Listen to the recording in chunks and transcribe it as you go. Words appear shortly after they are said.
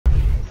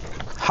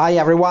Hi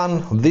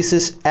everyone, this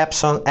is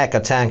Epson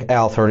EcoTank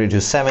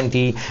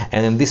L3270,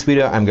 and in this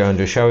video I'm going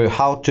to show you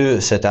how to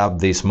set up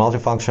this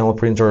multifunctional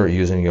printer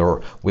using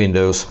your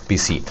Windows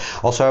PC.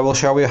 Also, I will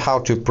show you how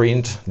to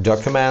print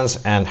documents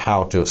and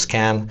how to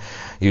scan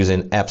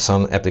using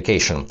Epson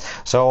application.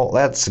 So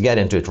let's get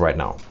into it right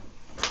now.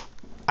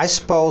 I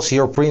suppose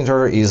your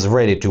printer is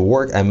ready to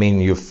work. I mean,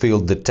 you've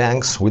filled the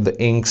tanks with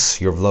the inks,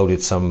 you've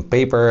loaded some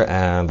paper,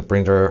 and the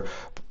printer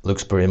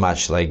looks pretty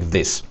much like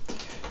this.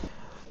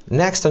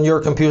 Next, on your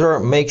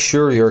computer, make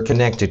sure you're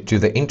connected to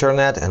the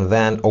internet and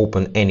then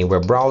open any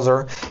web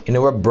browser. In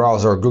a web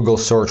browser, Google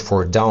search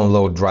for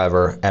download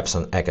driver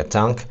Epson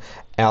EcoTank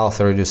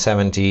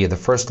L3270. The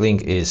first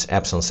link is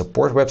Epson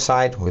support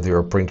website with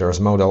your printer's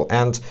model,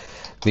 and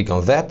click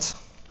on that.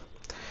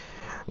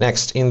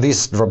 Next, in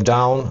this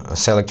drop-down,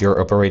 select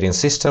your operating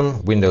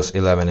system, Windows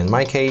 11 in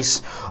my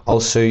case.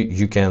 Also,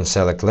 you can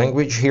select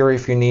language here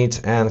if you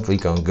need, and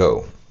click on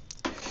Go.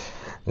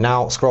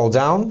 Now scroll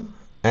down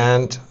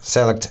and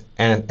select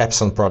an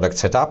Epson product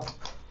setup.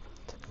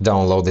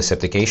 Download this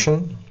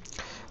application.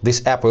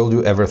 This app will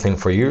do everything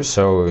for you,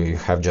 so you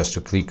have just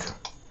to click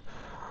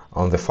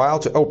on the file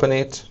to open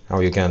it. Now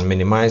you can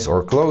minimize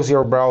or close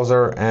your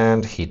browser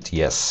and hit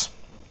yes.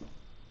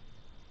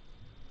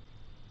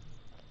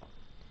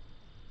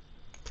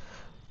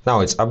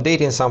 Now it's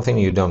updating something.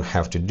 You don't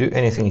have to do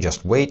anything,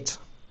 just wait.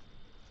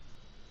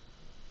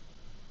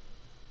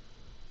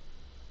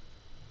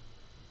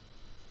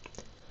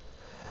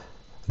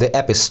 The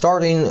app is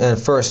starting,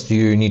 and first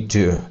you need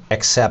to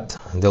accept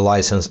the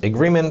license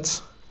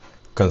agreement,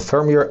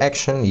 confirm your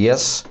action,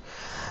 yes.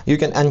 You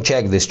can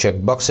uncheck these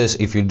check boxes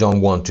if you don't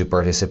want to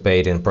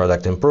participate in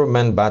product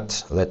improvement,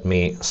 but let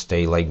me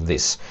stay like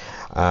this.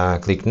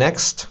 Click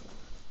next.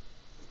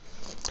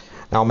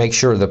 Now make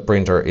sure the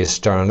printer is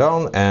turned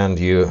on and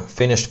you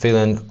finished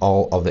filling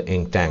all of the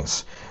ink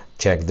tanks.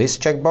 Check this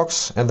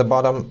checkbox at the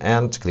bottom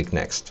and click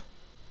next.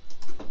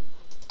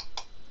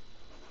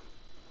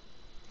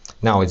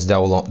 Now it's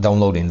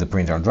downloading the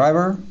printer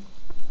driver.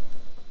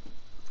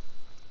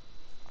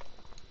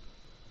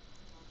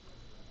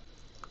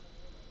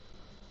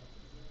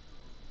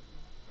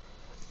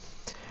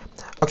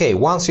 Okay,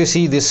 once you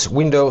see this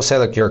window,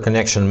 select your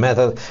connection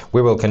method.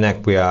 We will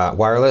connect via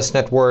wireless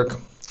network.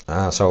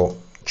 So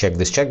check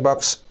this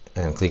checkbox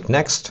and click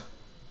next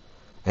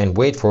and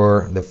wait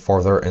for the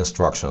further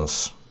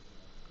instructions.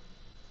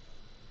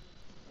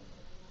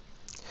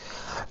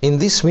 In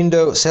this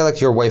window,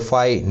 select your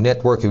Wi-Fi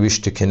network you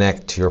wish to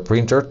connect your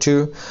printer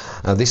to.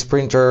 This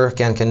printer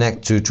can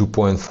connect to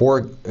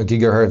 2.4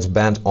 GHz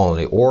band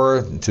only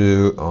or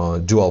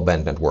to dual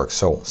band network.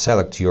 So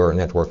select your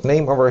network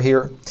name over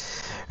here.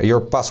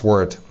 Your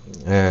password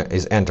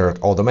is entered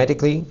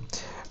automatically.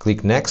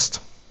 Click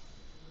next.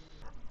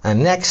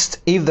 And next,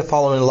 if the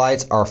following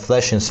lights are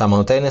flashing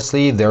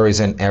simultaneously, there is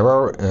an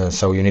error,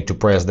 so you need to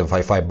press the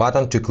Wi-Fi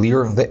button to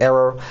clear the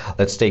error.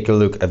 Let's take a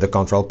look at the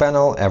control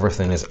panel.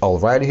 Everything is all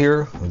right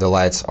here. The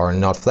lights are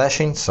not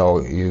flashing,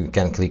 so you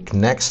can click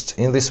next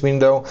in this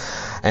window.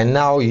 And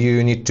now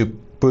you need to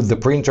put the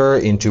printer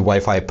into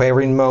Wi-Fi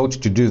pairing mode.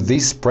 To do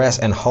this, press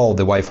and hold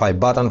the Wi-Fi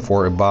button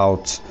for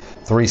about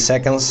 3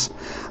 seconds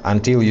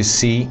until you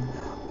see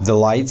the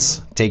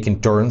lights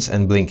taking turns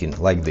and blinking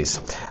like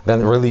this.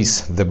 Then release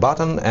the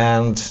button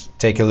and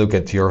take a look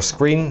at your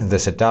screen. The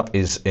setup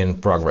is in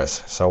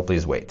progress, so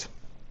please wait.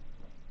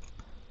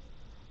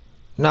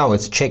 Now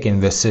it's checking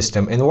the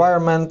system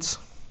environment.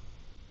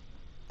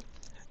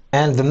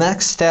 And the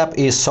next step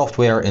is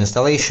software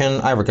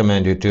installation. I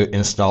recommend you to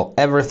install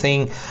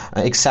everything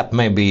except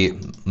maybe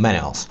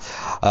manuals.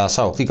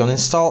 So click on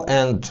install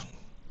and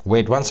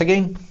wait once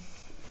again.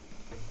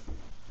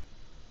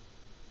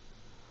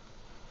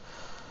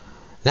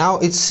 Now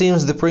it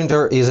seems the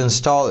printer is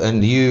installed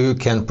and you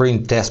can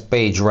print test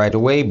page right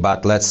away,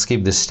 but let's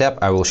skip this step.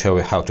 I will show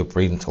you how to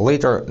print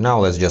later. Now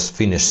let's just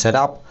finish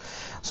setup.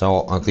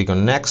 So I'll click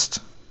on next.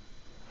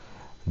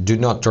 Do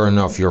not turn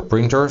off your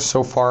printer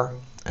so far,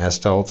 as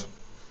told.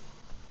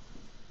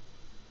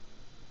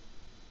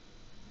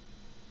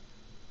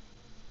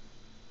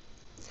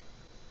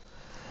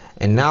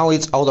 And now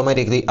it's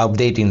automatically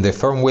updating the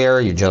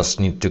firmware. You just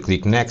need to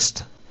click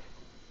next,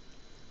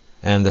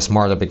 and the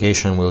smart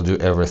application will do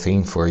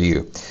everything for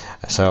you.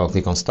 So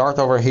click on start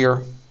over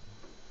here.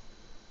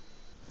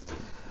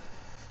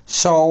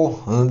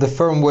 So the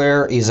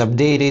firmware is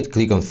updated.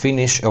 Click on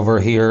finish over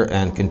here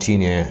and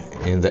continue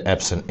in the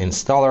Epson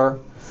installer.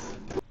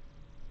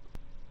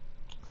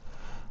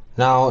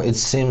 Now it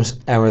seems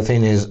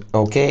everything is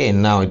okay,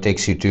 and now it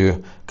takes you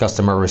to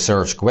customer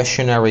research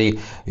questionnaire.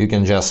 You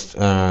can just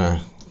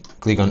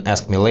click on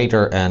ask me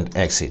later and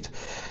exit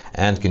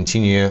and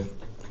continue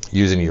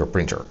using your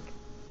printer.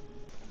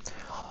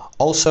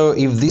 Also,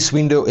 if this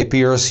window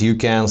appears, you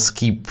can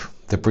skip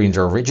the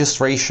printer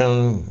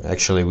registration.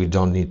 Actually, we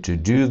don't need to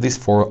do this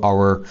for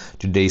our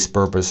today's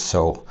purpose,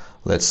 so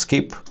let's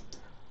skip,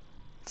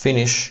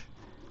 finish.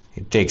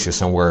 It takes you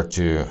somewhere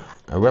to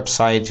a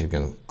website. You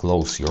can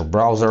close your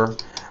browser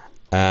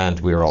and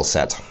we're all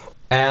set.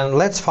 And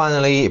let's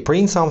finally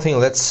print something.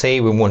 Let's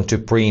say we want to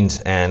print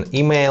an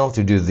email.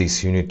 To do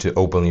this, you need to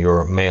open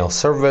your mail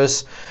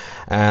service,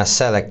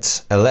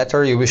 select a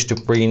letter you wish to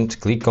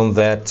print, click on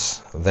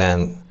that,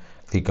 then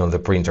click on the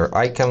printer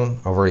icon.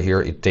 Over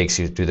here it takes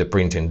you to the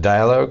printing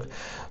dialog.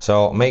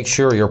 So make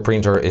sure your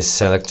printer is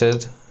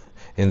selected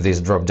in this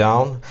drop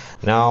down.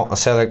 Now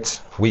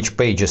select which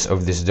pages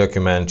of this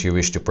document you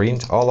wish to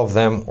print, all of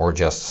them or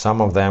just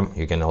some of them.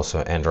 You can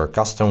also enter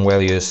custom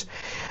values,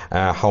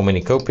 how many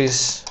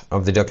copies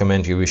of the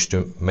document you wish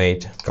to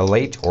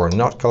collate or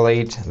not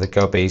collate the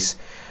copies,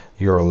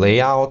 your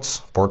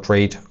layout,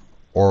 portrait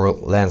or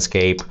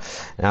landscape,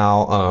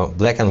 now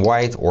black and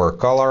white or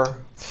color.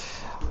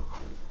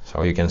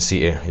 So you can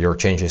see your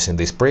changes in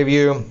this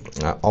preview.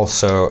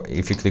 Also,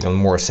 if you click on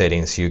more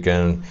settings, you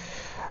can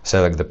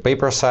select the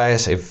paper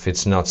size if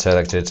it's not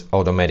selected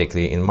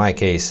automatically. In my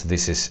case,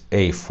 this is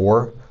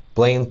A4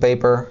 plain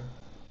paper.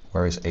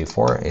 Where is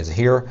A4? It's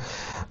here.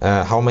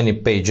 How many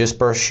pages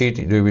per sheet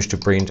do you wish to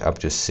print? Up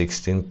to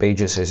 16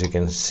 pages, as you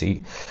can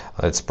see.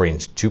 Let's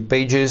print 2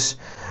 pages.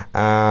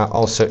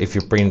 Also, if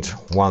you print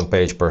 1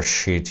 page per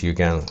sheet, you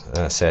can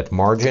set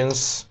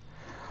margins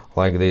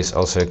like this.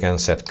 Also, you can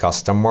set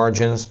custom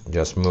margins.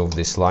 Just move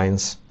these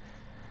lines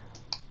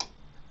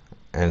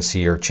and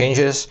see your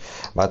changes.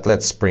 But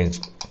let's print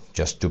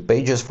just 2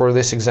 pages for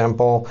this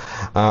example.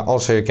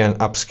 Also, you can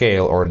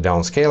upscale or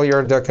downscale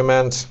your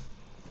document.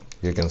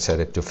 You can set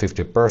it to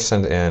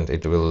 50% and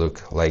it will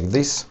look like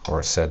this,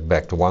 or set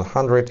back to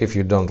 100 if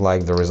you don't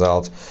like the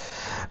result.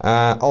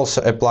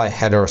 Also apply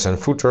headers and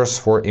footers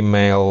for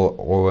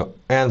email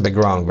and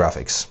background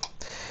graphics,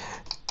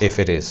 if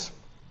it is.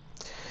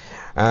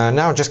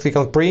 Now just click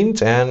on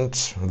print and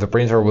the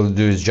printer will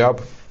do its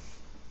job.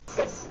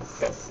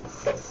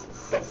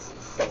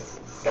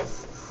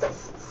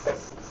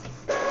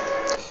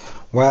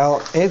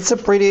 Well, it's a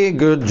pretty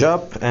good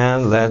job,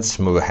 and let's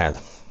move ahead.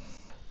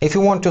 If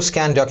you want to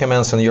scan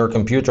documents on your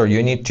computer,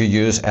 you need to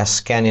use a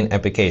scanning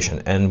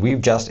application, and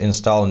we've just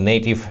installed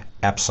native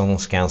Epson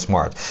Scan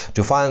Smart.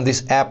 To find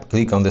this app,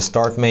 click on the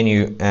Start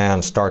menu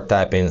and start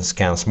typing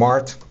Scan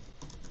Smart.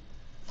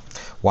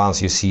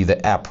 Once you see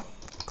the app,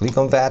 click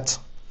on that.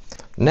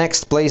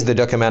 Next, place the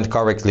document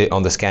correctly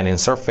on the scanning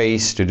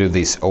surface. To do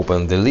this,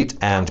 open the lid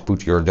and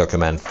put your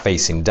document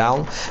facing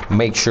down.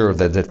 Make sure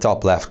that the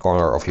top left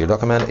corner of your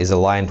document is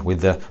aligned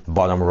with the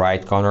bottom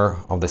right corner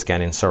of the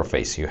scanning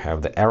surface. You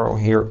have the arrow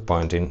here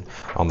pointing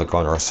on the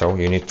corner, so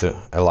you need to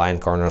align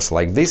corners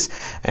like this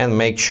and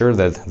make sure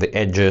that the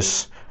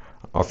edges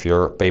of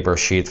your paper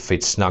sheet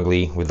fit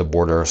snugly with the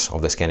borders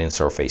of the scanning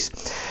surface.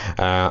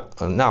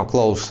 Now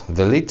close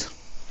the lid.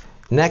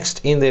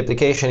 Next, in the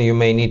application, you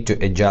may need to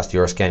adjust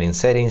your scanning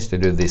settings. To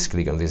do this,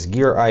 click on this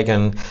gear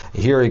icon.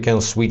 Here you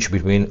can switch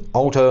between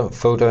auto,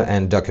 photo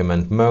and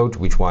document mode,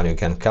 which one you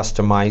can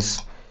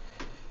customize.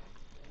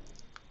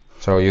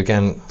 So you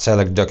can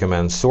select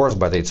document source,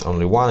 but it's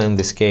only one in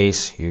this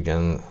case. You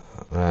can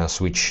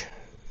switch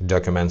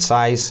document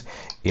size,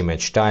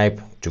 image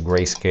type to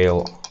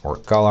grayscale or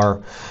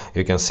color.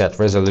 You can set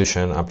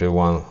resolution up to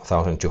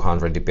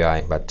 1200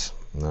 dpi, but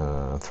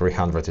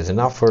 300 is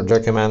enough for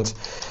documents.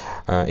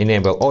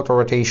 Enable auto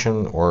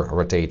rotation or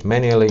rotate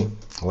manually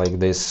like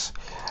this,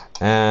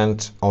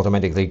 and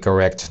automatically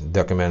correct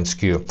document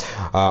skew.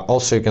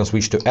 Also, you can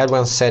switch to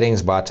advanced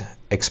settings, but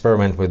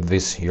experiment with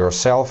this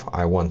yourself.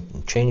 I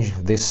won't change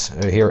this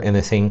here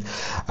anything.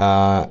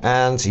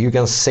 And you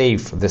can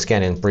save the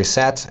scanning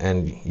preset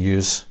and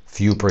use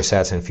few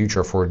presets in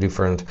future for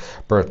different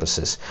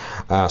purposes.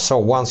 So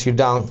once you're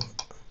done,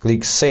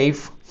 click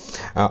Save.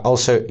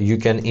 Also, you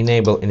can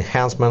enable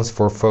enhancements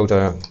for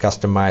photo,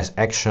 customized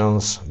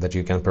actions that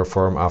you can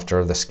perform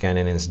after the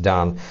scanning is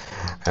done,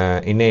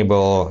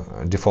 enable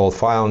default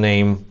file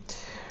name,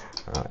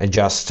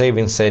 adjust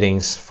saving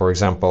settings, for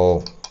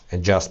example,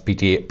 adjust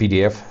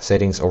PDF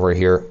settings over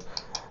here,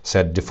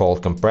 set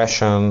default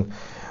compression,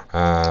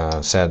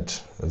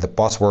 set the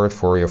password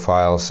for your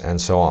files, and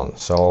so on.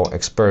 So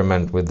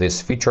experiment with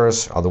these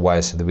features,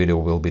 otherwise the video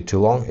will be too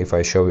long if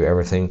I show you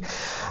everything.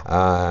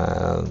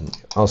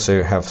 Also,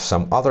 you have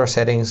some other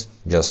settings,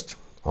 just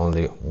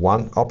only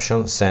one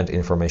option, send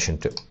information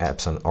to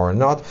Epson or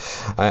not.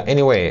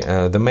 Anyway,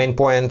 the main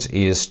point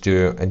is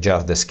to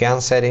adjust the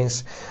scan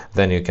settings.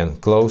 Then you can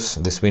close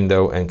this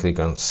window and click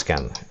on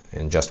Scan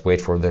and just wait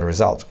for the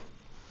result.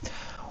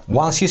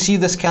 Once you see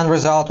the scan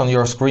result on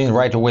your screen,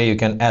 right away you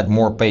can add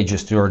more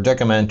pages to your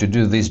document. To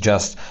do this,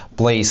 just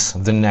place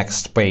the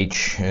next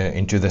page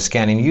into the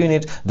scanning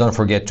unit. Don't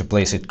forget to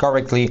place it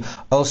correctly.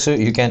 Also,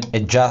 you can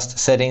adjust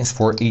settings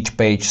for each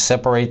page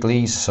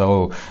separately,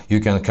 so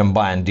you can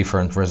combine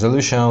different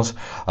resolutions,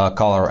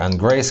 color and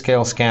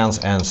grayscale scans,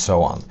 and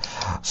so on.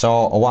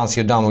 So once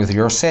you're done with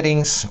your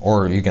settings,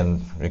 or you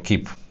can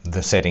keep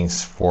the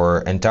settings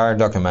for entire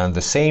document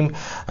the same,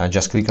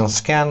 just click on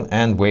Scan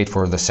and wait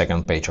for the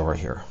second page over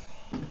here.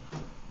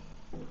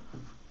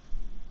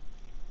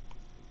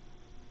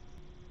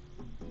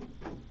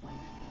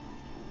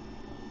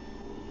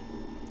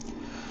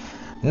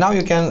 Now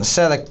you can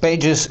select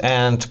pages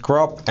and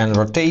crop and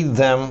rotate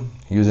them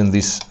using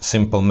this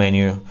simple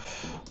menu.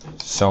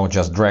 So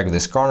just drag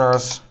these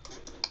corners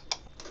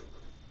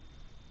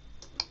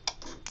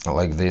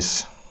like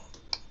this,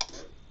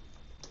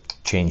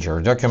 change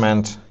your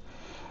document,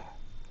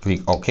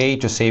 click OK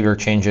to save your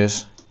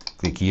changes,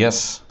 click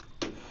yes.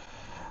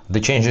 The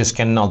changes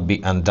cannot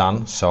be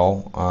undone,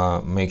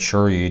 so make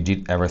sure you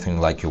did everything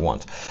like you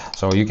want.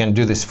 So you can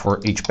do this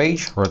for each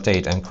page,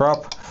 rotate and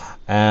crop,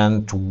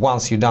 and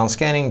once you're done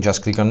scanning,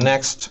 just click on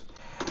next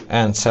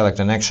and select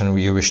an action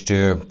you wish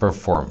to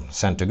perform.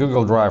 Send to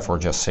Google Drive or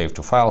just save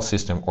to file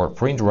system or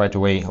print right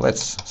away.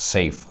 Let's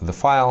save the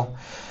file.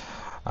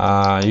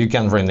 You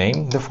can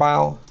rename the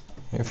file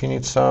if you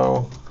need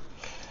so.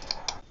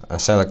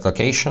 Select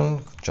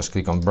location, just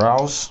click on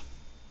browse.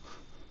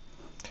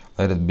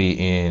 Let it be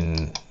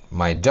in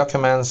my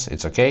documents,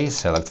 it's okay.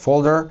 Select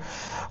folder.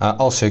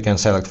 Also you can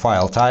select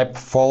file type.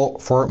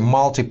 For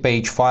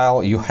multi-page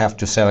file you have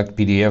to select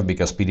PDF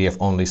because PDF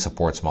only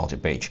supports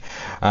multi-page.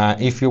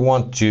 If you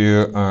want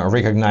to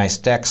recognize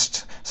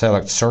text,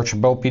 select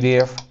searchable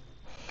PDF,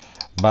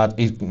 but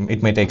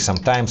it may take some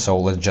time, so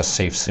let's just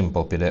save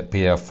simple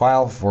PDF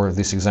file for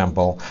this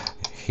example.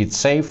 Hit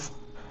save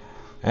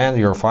and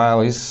your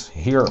file is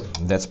here.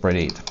 That's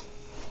pretty it.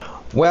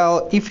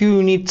 Well, if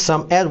you need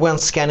some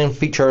advanced scanning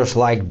features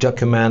like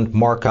document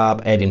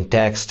markup, adding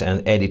text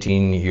and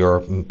editing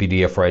your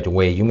PDF right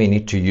away, you may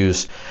need to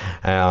use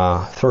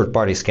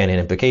third-party scanning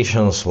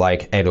applications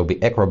like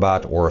Adobe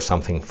Acrobat or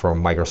something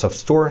from Microsoft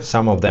Store.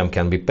 Some of them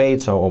can be paid,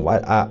 so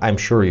I'm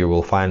sure you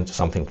will find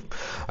something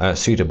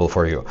suitable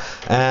for you.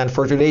 And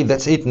for today,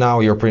 that's it. Now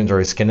your printer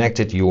is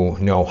connected, you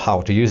know how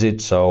to use it,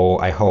 so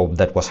I hope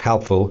that was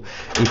helpful.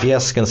 If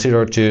yes,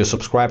 consider to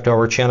subscribe to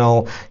our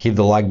channel, hit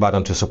the like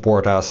button to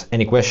support us.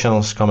 Any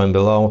questions, comment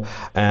below,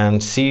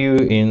 and see you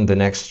in the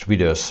next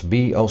videos.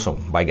 Be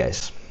awesome. Bye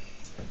guys.